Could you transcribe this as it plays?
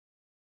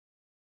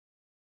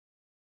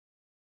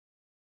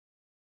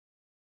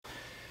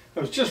I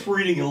was just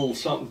reading a little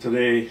something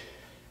today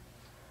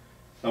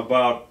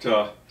about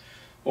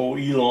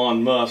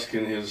Elon Musk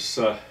and his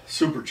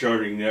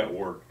supercharging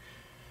network.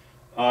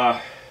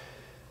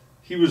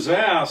 He was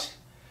asked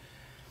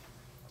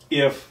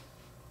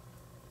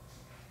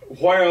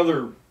why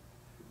other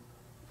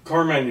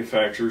car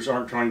manufacturers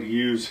aren't trying to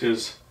use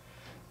his,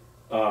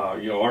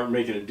 aren't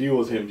making a deal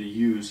with him to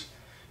use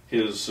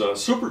his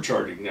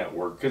supercharging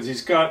network, because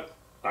he's got,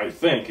 I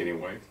think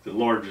anyway, the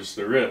largest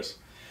there is.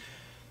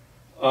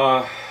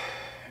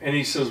 And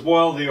he says,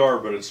 well, they are,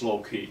 but it's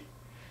low-key.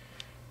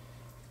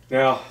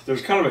 Now,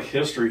 there's kind of a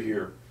history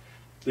here.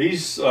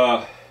 These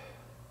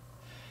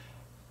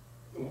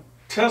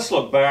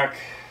Tesla back,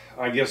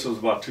 I guess it was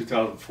about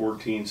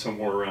 2014,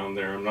 somewhere around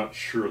there, I'm not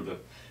sure the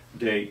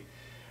date,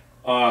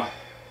 was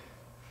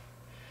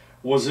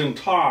in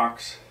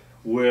talks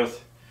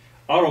with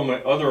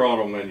other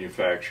auto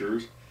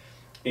manufacturers,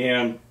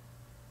 and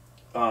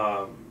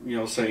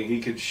saying he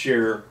could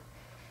share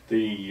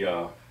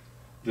the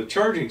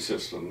charging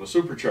system, the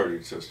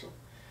supercharging system.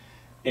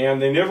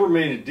 And they never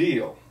made a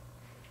deal.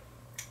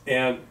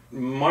 And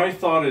my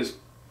thought is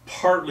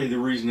partly the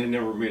reason they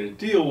never made a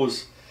deal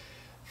was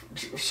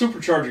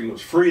supercharging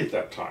was free at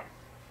that time.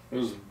 It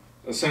was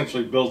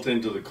essentially built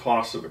into the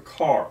cost of the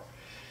car.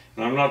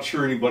 And I'm not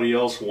sure anybody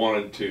else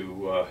wanted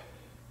to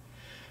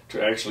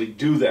actually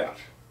do that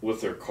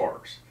with their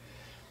cars.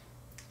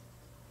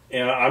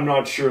 And I'm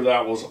not sure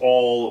that was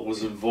all that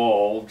was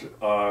involved.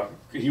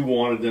 He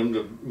wanted them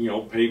to,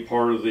 pay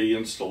part of the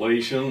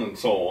installation and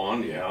so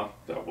on. Yeah,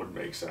 that would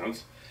make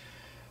sense.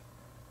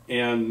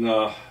 And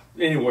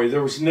anyway,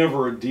 there was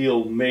never a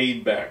deal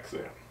made back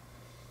then.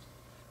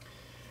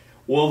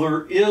 Well,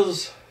 there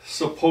is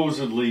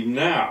supposedly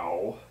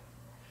now.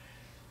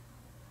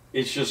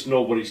 It's just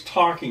nobody's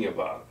talking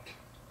about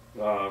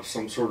it.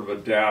 Some sort of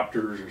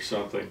adapters or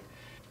something.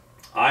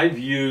 I've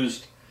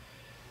used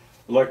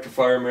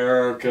Electrify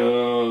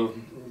America,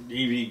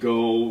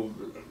 EVgo,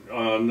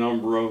 a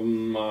number of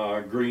them,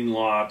 Green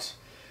Lots.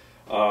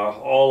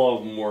 All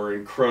of them were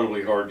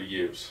incredibly hard to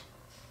use.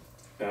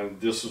 And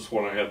this is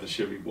when I had the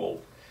Chevy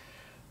Bolt.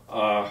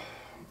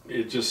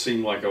 It just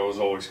seemed like I was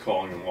always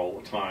calling them all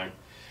the time.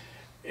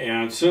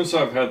 And since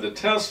I've had the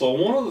Tesla,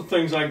 one of the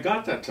things I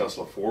got that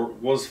Tesla for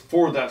was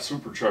for that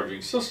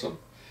supercharging system,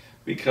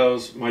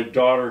 because my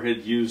daughter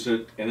had used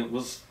it and it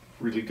was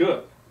really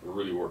good. It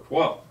really worked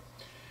well.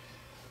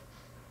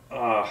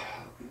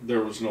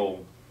 There was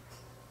no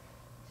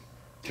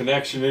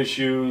connection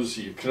issues.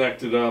 You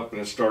connected up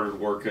and it started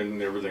working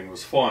and everything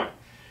was fine.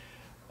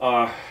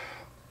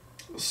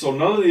 So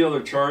none of the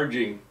other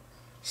charging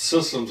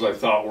systems I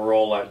thought were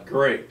all that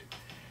great.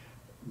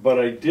 But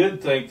I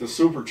did think the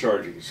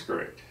supercharging is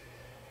great.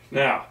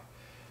 Now,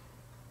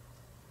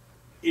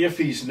 if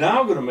he's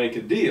now going to make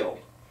a deal,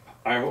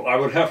 I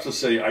would have to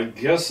say, I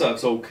guess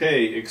that's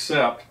okay,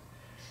 except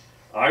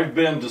I've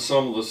been to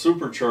some of the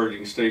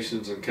supercharging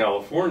stations in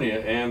California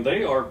and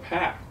they are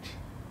packed.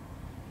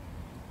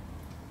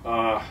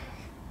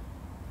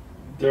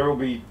 There will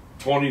be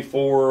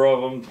 24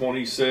 of them,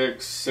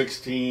 26,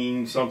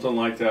 16, something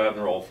like that, and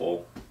they're all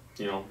full.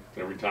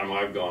 Every time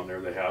I've gone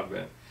there, they have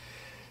been.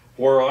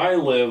 Where I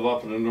live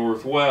up in the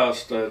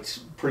Northwest, it's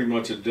pretty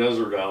much a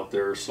desert out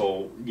there,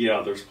 so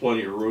yeah, there's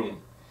plenty of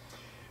room.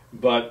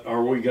 But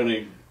are we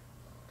going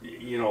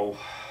to,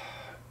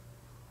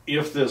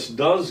 if this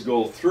does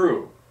go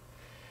through,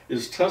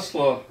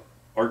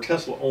 are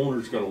Tesla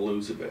owners going to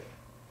lose a bit?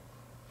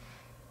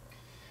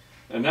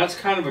 And that's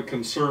kind of a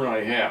concern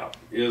I have.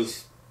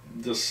 Is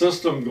the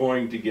system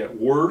going to get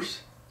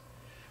worse,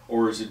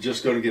 or is it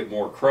just going to get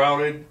more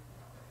crowded?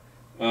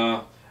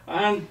 And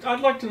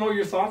I'd like to know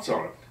your thoughts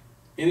on it.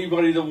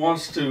 Anybody that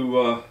wants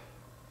to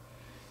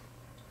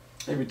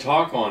maybe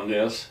talk on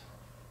this,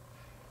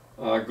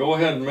 go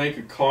ahead and make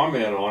a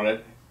comment on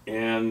it,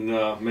 and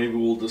maybe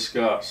we'll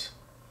discuss.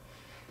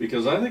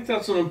 Because I think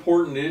that's an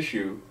important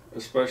issue,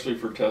 especially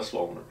for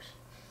Tesla owners.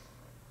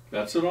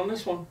 That's it on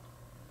this one.